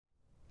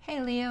Hey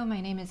Leo, my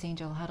name is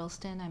Angel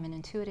Huddleston. I'm an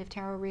intuitive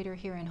tarot reader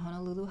here in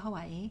Honolulu,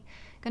 Hawaii.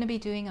 Going to be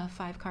doing a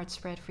 5-card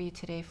spread for you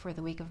today for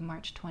the week of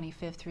March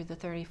 25th through the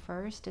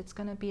 31st. It's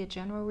going to be a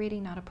general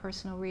reading, not a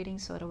personal reading,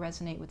 so it'll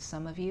resonate with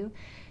some of you.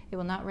 It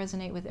will not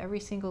resonate with every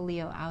single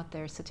Leo out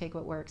there, so take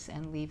what works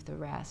and leave the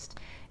rest.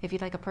 If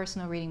you'd like a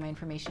personal reading, my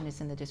information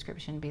is in the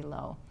description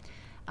below.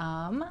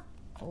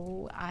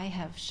 I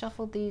have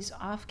shuffled these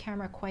off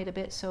camera quite a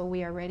bit, so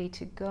we are ready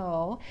to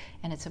go,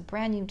 and it's a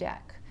brand new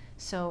deck.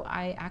 So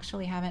I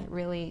actually haven't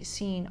really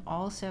seen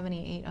all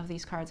 78 of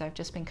these cards. I've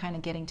just been kind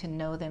of getting to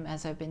know them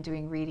as I've been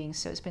doing readings.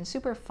 So it's been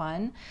super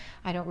fun.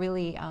 I don't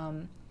really,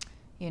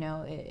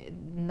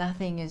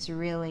 nothing is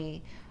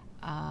really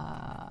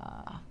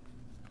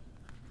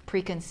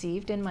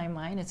preconceived in my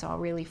mind. It's all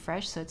really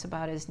fresh. So it's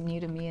about as new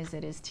to me as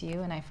it is to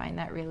you. And I find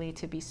that really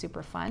to be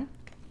super fun.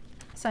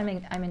 So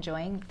I'm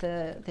enjoying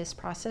this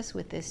process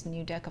with this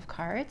new deck of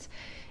cards.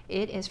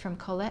 It is from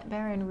Colette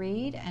Baron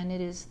Reid, and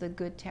it is the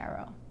Good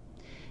Tarot.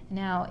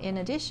 Now, in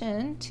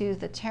addition to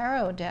the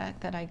tarot deck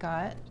that I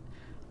got,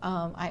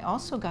 I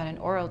also got an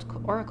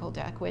oracle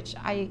deck, which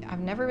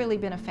I've never really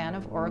been a fan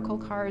of oracle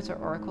cards or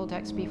oracle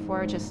decks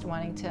before, just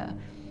wanting to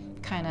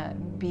kind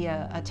of be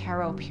a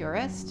tarot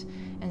purist.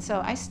 And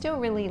so I still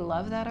really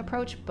love that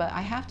approach, but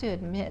I have to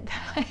admit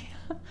that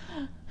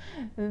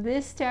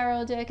this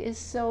tarot deck is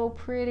so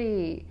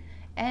pretty.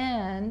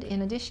 And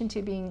in addition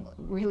to being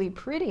really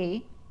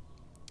pretty,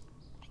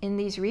 in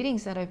these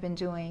readings that I've been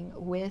doing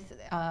with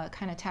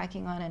kind of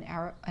tacking on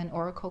an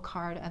oracle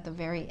card at the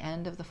very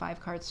end of the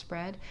 5-card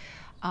spread,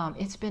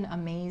 it's been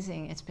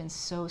amazing. It's been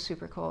so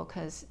super cool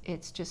because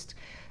it's just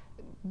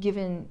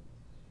given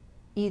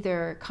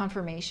either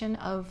confirmation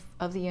of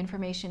the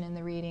information in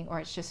the reading,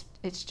 or it's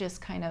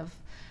just kind of,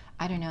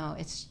 I don't know,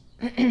 it's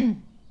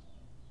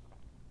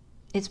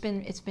it's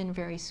been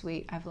very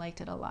sweet. I've liked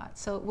it a lot.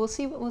 So we'll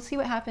see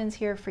what happens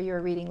here for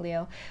your reading,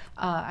 Leo.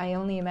 I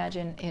only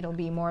imagine it'll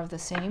be more of the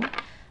same.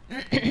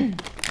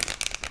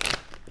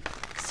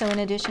 So in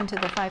addition to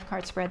the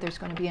 5-card spread, there's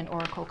going to be an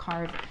oracle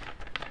card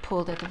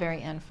pulled at the very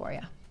end for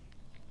you.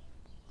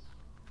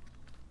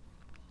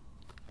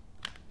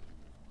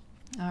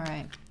 All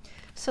right.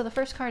 So the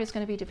first card is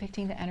going to be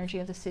depicting the energy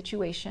of the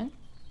situation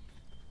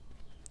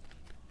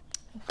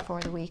for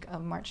the week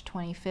of March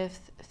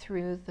 25th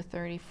through the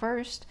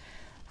 31st.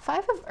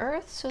 5 of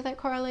Earth, so that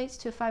correlates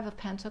to 5 of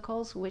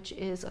Pentacles, which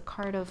is a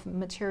card of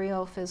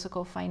material,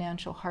 physical,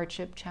 financial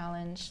hardship,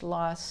 challenge,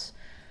 loss,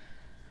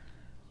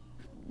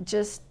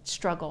 just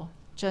struggle,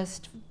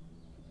 just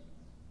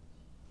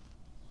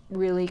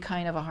really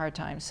kind of a hard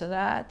time. So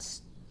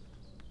that's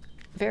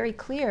very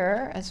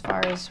clear as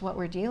far as what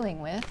we're dealing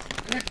with.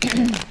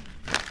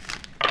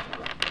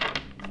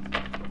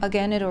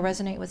 Again, it'll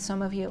resonate with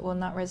some of you. It will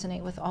not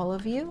resonate with all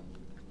of you.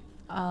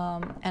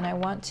 And I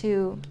want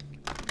to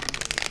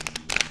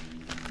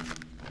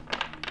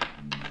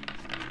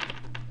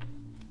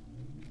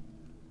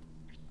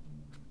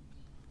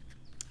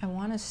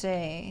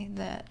say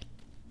that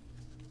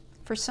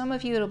for some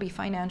of you, it'll be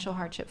financial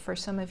hardship. For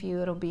some of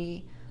you, it'll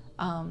be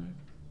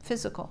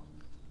physical.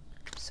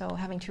 So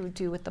having to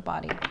do with the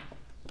body.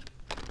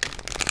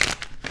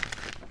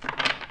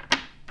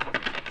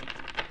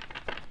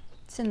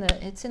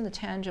 It's in the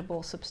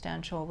tangible,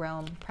 substantial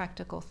realm,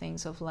 practical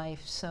things of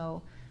life.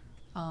 So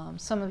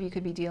some of you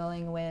could be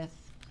dealing with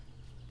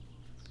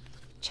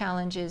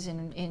challenges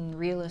in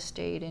real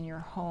estate, in your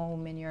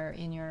home, in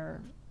your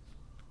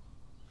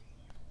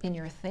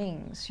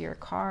things, your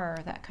car,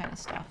 that kind of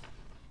stuff.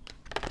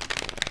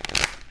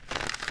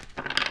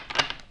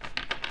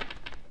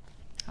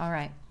 All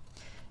right.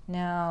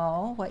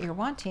 Now, what you're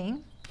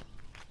wanting,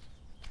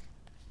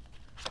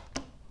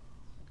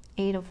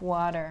 8 of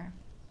Water.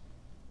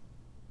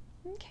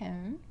 Okay.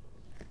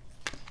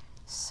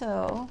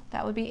 So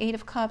that would be 8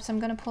 of Cups. I'm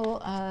going to pull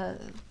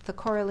the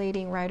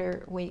correlating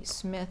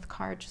Rider-Waite-Smith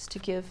card just to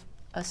give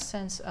a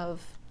sense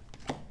of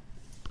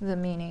the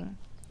meaning.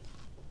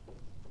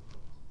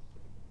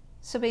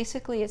 So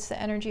basically, it's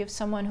the energy of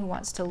someone who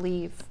wants to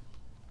leave.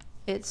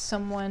 It's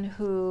someone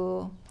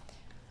who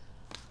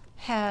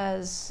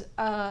has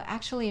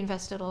actually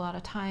invested a lot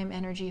of time,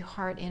 energy,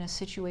 heart in a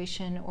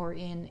situation or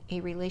in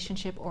a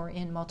relationship or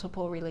in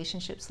multiple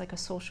relationships, like a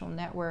social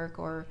network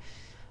or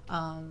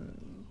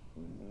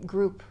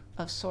group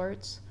of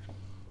sorts.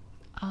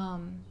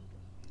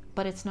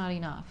 But it's not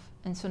enough.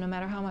 And so no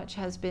matter how much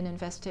has been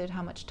invested,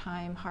 how much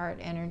time, heart,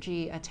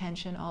 energy,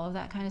 attention, all of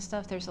that kind of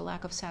stuff, there's a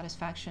lack of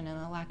satisfaction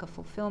and a lack of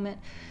fulfillment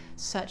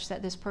such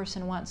that this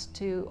person wants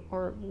to,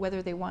 or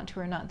whether they want to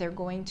or not, they're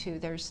going to.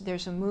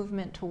 There's a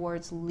movement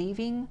towards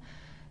leaving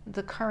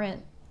the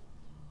current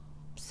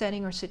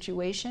setting or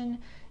situation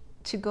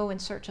to go in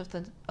search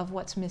of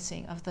what's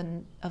missing, of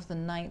the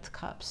 9th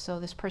cup. So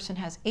this person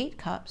has 8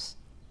 cups.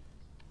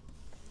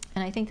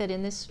 And I think that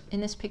in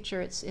this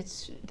picture,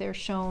 they're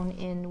shown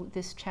in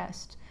this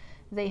chest.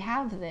 They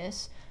have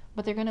this,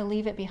 but they're going to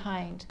leave it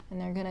behind, and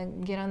they're going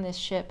to get on this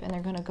ship, and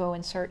they're going to go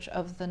in search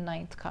of the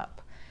 9th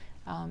cup,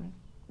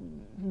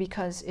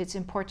 because it's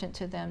important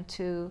to them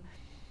to,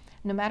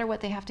 no matter what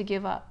they have to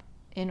give up,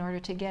 in order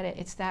to get it.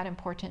 It's that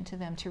important to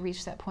them to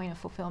reach that point of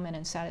fulfillment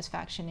and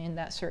satisfaction in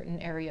that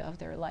certain area of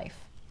their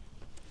life.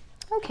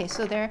 Okay,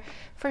 so there,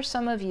 for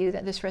some of you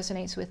that this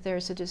resonates with,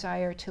 there's a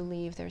desire to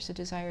leave, there's a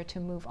desire to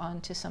move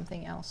on to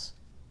something else.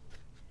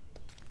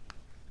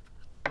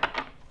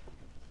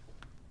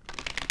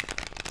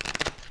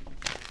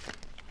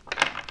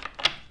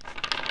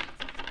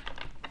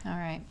 All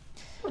right,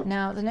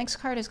 now the next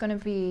card is going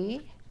to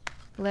be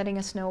letting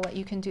us know what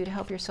you can do to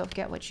help yourself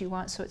get what you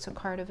want. So it's a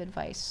card of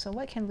advice. So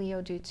what can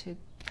Leo do to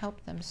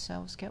help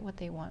themselves get what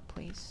they want,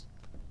 please?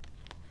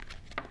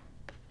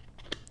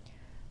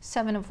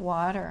 Seven of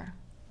Water.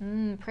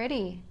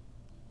 Pretty.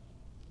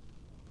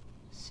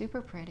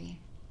 Super pretty.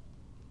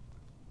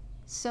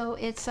 So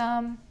it's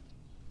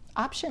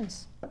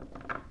options.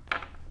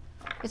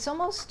 It's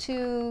almost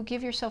to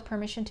give yourself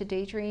permission to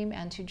daydream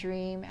and to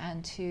dream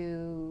and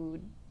to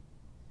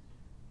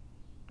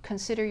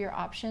consider your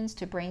options,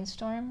 to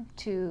brainstorm,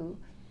 to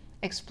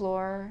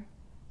explore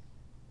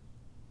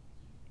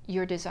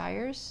your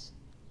desires,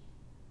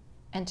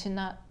 and to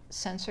not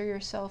censor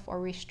yourself or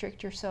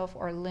restrict yourself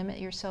or limit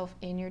yourself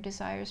in your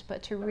desires,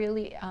 but to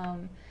really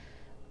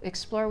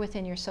explore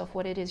within yourself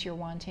what it is you're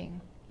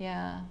wanting.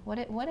 Yeah, what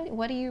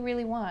do you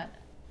really want?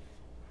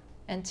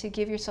 And to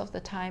give yourself the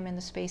time and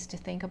the space to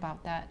think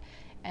about that,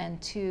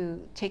 and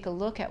to take a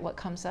look at what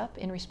comes up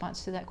in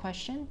response to that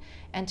question,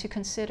 and to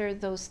consider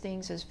those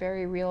things as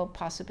very real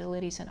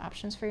possibilities and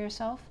options for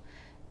yourself,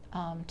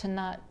 to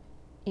not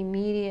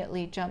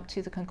immediately jump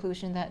to the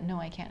conclusion that,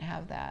 no, I can't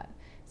have that.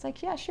 It's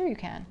like, yeah, sure you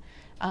can.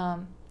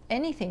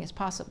 Anything is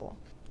possible.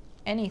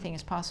 Anything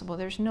is possible.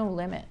 There's no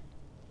limit.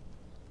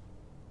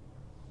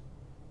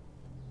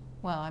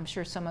 Well, I'm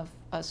sure some of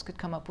us could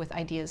come up with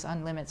ideas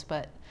on limits,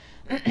 but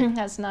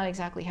that's not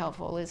exactly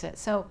helpful, is it?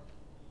 So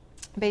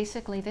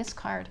basically, this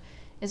card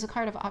is a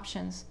card of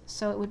options.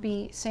 So it would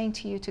be saying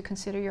to you to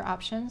consider your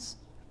options.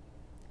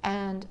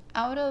 And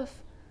out of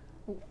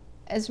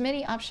as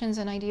many options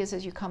and ideas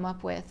as you come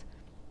up with,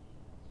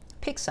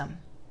 pick some.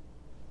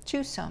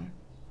 Choose some.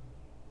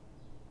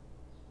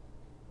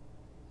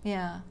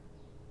 Yeah.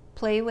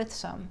 Play with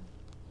some.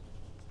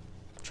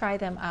 Try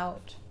them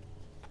out.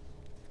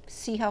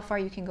 See how far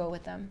you can go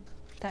with them.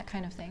 That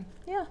kind of thing.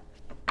 Yeah.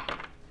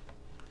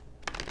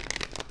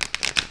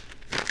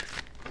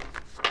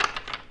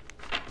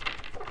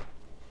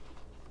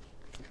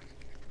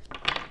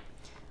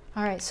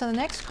 All right, so the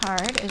next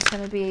card is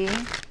going to be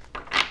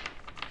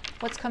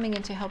what's coming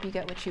in to help you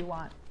get what you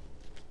want.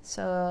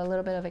 So a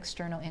little bit of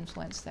external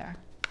influence there.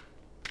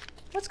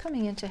 What's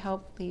coming in to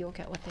help Leo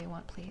get what they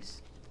want,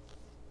 please?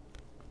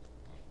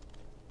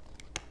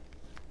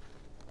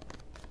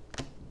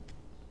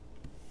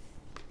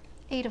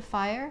 Eight of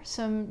Fire,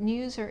 some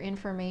news or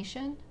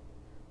information,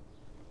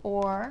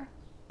 or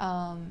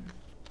a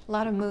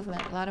lot of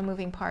movement, a lot of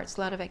moving parts,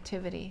 a lot of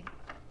activity.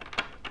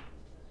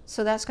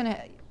 So that's going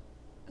to,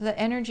 the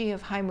energy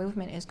of high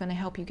movement is going to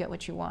help you get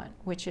what you want,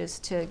 which is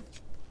to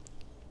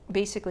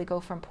basically go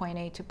from point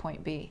A to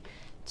point B,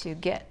 to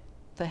get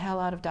the hell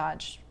out of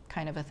Dodge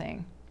kind of a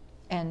thing,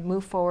 and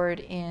move forward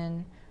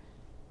in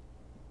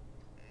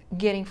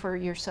getting for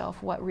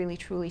yourself what really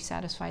truly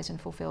satisfies and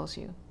fulfills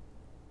you.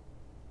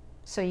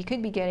 So you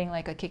could be getting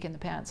like a kick in the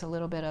pants, a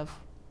little bit of,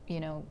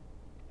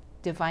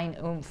 divine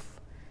oomph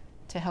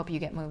to help you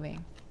get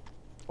moving.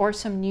 Or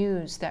some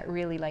news that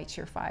really lights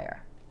your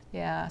fire.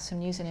 Yeah, some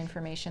news and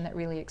information that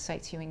really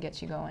excites you and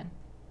gets you going.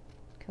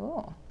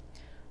 Cool.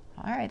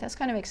 All right, that's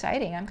kind of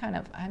exciting. I'm kind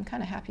of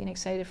happy and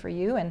excited for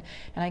you, and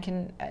I'm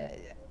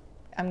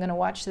going to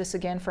watch this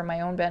again for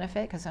my own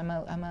benefit, because I'm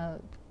a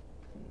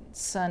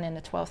sun in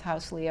the 12th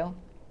house, Leo.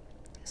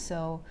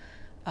 So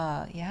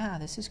yeah,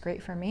 this is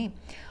great for me.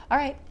 All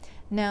right,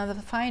 now the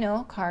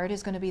final card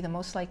is going to be the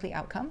most likely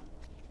outcome.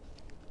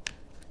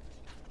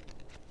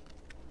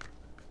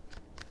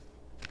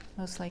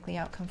 Most likely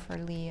outcome for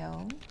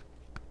Leo.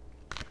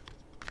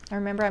 Now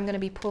remember, I'm going to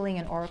be pulling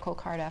an oracle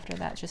card after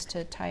that, just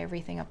to tie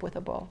everything up with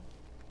a bow.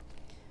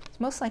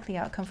 Most likely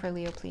outcome for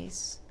Leo,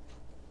 please.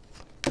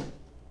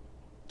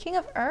 King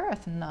of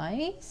Earth,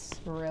 nice,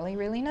 really,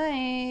 really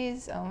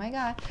nice. Oh my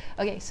God.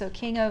 Okay, so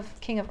King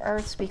of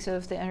Earth speaks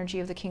of the energy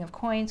of the King of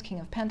Coins, King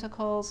of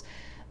Pentacles,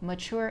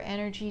 mature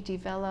energy,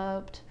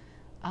 developed,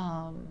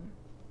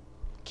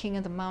 King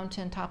of the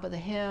Mountain, top of the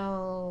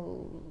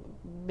hill.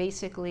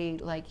 Basically,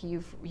 like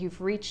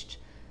you've reached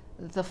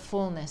the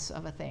fullness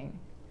of a thing.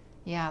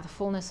 Yeah, the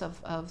fullness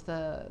of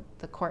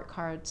the court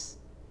cards.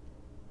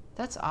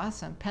 That's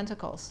awesome.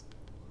 Pentacles.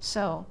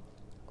 So,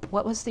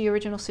 what was the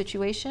original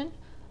situation?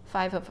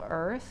 Five of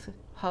Earth,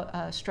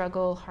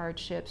 struggle,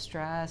 hardship,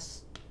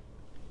 stress.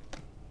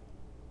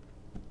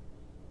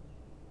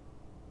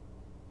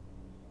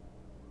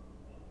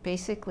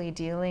 Basically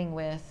dealing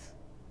with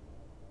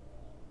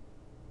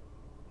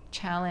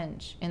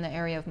challenge in the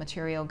area of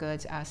material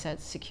goods,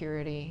 assets,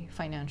 security,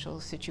 financial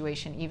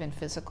situation, even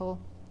physical.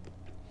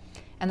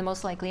 And the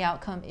most likely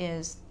outcome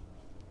is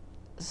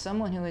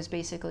someone who has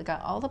basically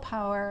got all the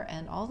power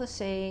and all the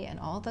say and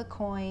all the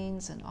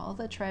coins and all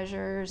the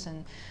treasures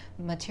and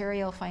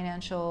material,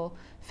 financial,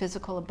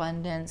 physical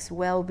abundance,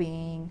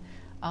 well-being,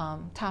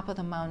 top of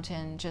the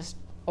mountain, just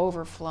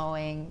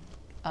overflowing.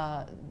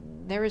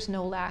 There is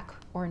no lack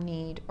or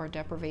need or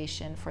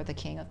deprivation for the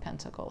King of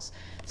Pentacles.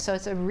 So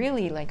it's a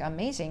really like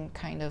amazing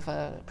kind of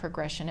a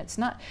progression. It's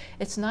not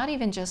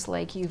even just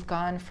like you've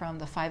gone from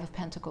the Five of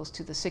Pentacles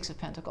to the Six of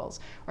Pentacles,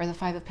 or the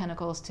Five of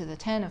Pentacles to the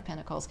Ten of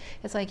Pentacles.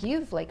 It's like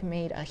you've like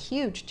made a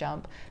huge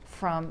jump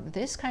from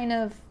this kind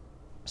of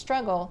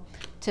struggle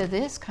to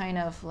this kind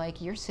of like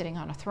you're sitting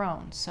on a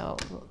throne. So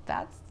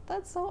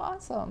that's so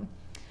awesome.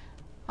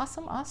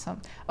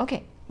 Awesome.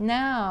 Okay,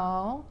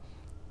 now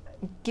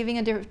giving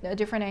a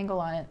different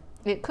angle on it.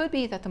 It could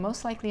be that the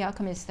most likely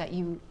outcome is that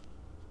you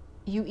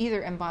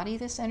either embody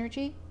this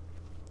energy,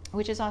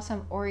 which is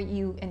awesome, or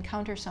you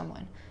encounter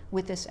someone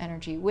with this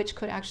energy, which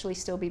could actually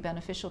still be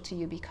beneficial to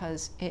you,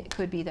 because it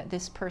could be that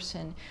this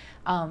person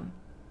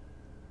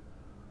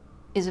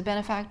is a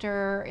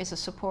benefactor, is a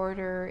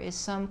supporter, is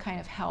some kind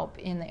of help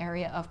in the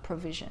area of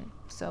provision.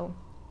 So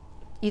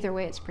either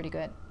way, it's pretty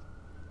good.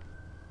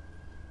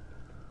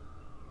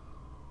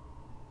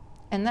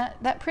 And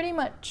that pretty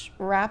much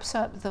wraps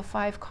up the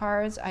 5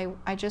 cards.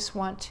 I just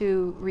want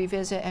to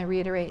revisit and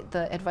reiterate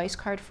the advice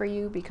card for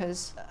you,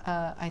 because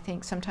I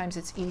think sometimes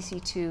it's easy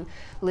to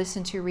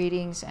listen to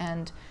readings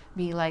and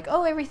be like,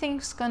 oh,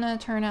 everything's gonna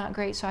turn out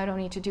great, so I don't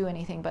need to do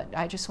anything. But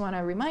I just want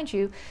to remind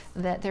you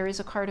that there is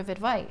a card of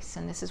advice,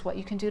 and this is what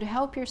you can do to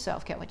help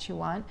yourself get what you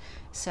want.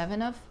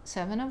 Seven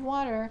of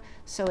Water.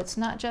 So it's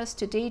not just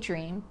to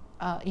daydream,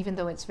 even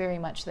though it's very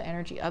much the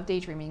energy of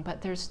daydreaming,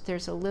 but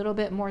there's a little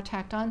bit more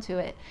tacked onto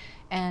it.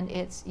 And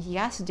it's,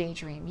 yes,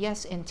 daydream.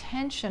 Yes,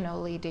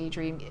 intentionally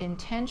daydream.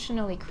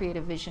 Intentionally create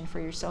a vision for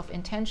yourself.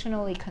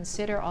 Intentionally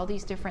consider all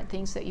these different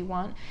things that you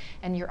want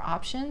and your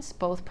options,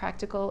 both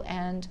practical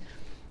and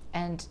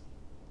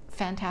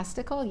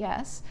fantastical,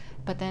 yes.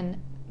 But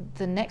then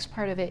the next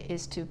part of it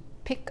is to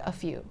pick a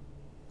few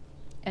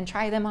and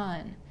try them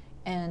on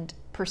and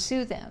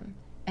pursue them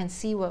and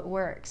see what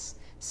works.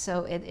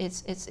 So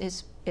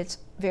it's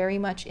very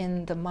much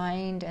in the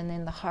mind and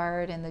in the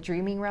heart and the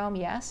dreaming realm,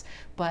 yes,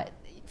 but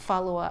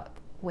follow up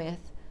with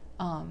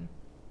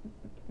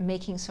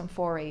making some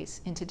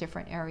forays into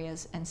different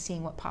areas and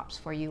seeing what pops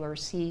for you, or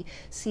see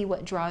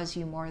what draws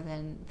you more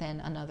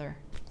than another.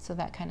 So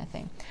that kind of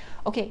thing.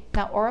 Okay,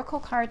 now oracle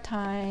card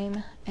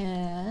time.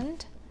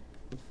 And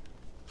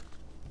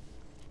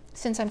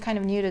since I'm kind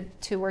of new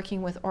to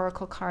working with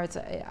oracle cards,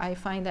 I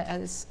find that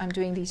as I'm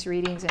doing these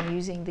readings and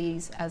using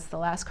these as the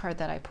last card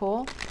that I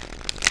pull,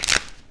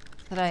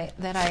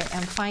 that I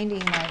am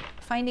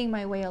finding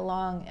my way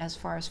along as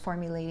far as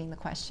formulating the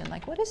question.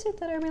 Like, what is it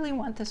that I really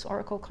want this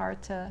oracle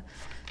card to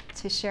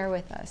share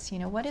with us? You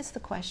know, what is the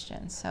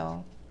question?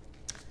 So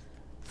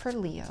for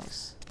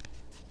Leos,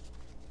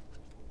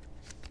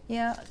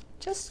 yeah,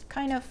 just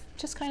kind of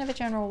a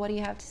general, what do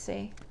you have to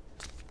say?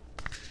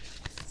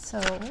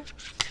 So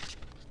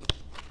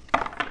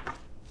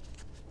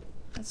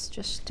let's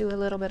just do a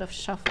little bit of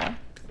shuffle.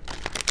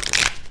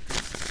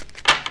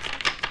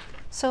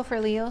 So for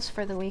Leos,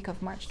 for the week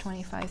of March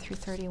 25 through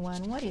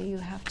 31, what do you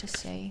have to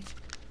say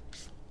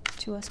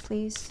to us,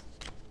 please?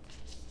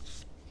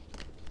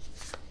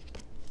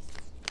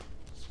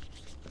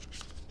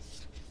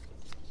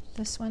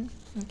 This one?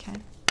 Okay.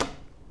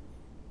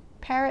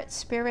 Parrot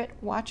Spirit,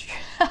 watch.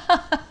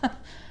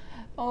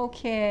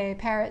 Okay,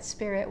 Parrot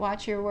Spirit,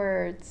 watch your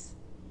words.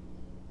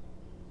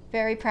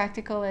 Very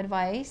practical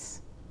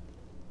advice.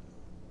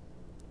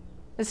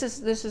 This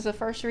is the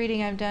first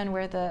reading I've done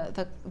where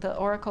the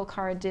oracle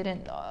card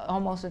didn't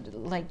almost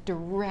like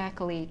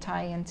directly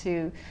tie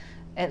into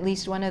at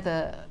least one of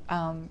the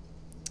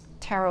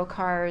tarot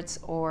cards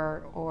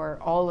or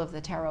all of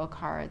the tarot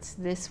cards.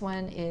 This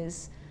one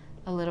is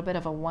a little bit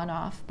of a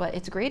one-off, but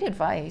it's great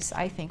advice,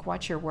 I think.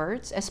 Watch your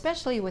words,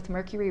 especially with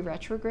Mercury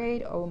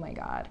retrograde. Oh my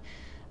God.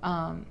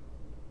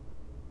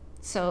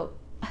 So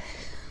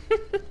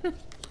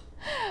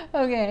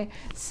okay,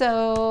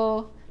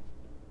 so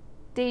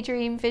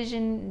daydream,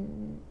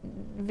 vision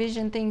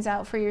things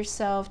out for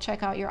yourself,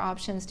 check out your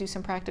options, do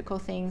some practical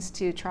things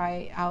to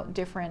try out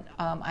different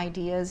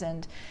ideas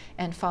and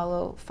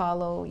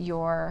follow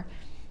your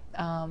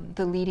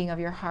the leading of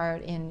your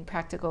heart in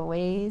practical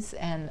ways,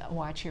 and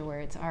watch your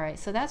words. All right,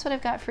 so that's what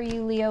I've got for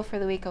you, Leo, for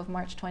the week of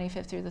March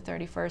 25th through the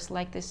 31st.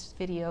 Like this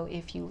video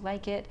if you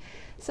like it.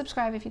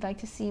 Subscribe if you'd like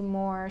to see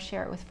more.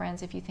 Share it with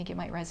friends if you think it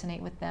might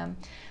resonate with them.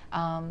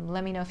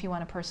 Let me know if you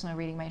want a personal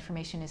reading. My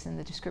information is in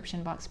the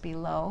description box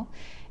below.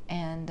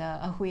 And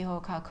ahui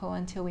ho kako.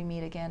 Until we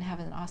meet again, have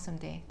an awesome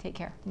day. Take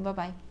care.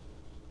 Bye-bye.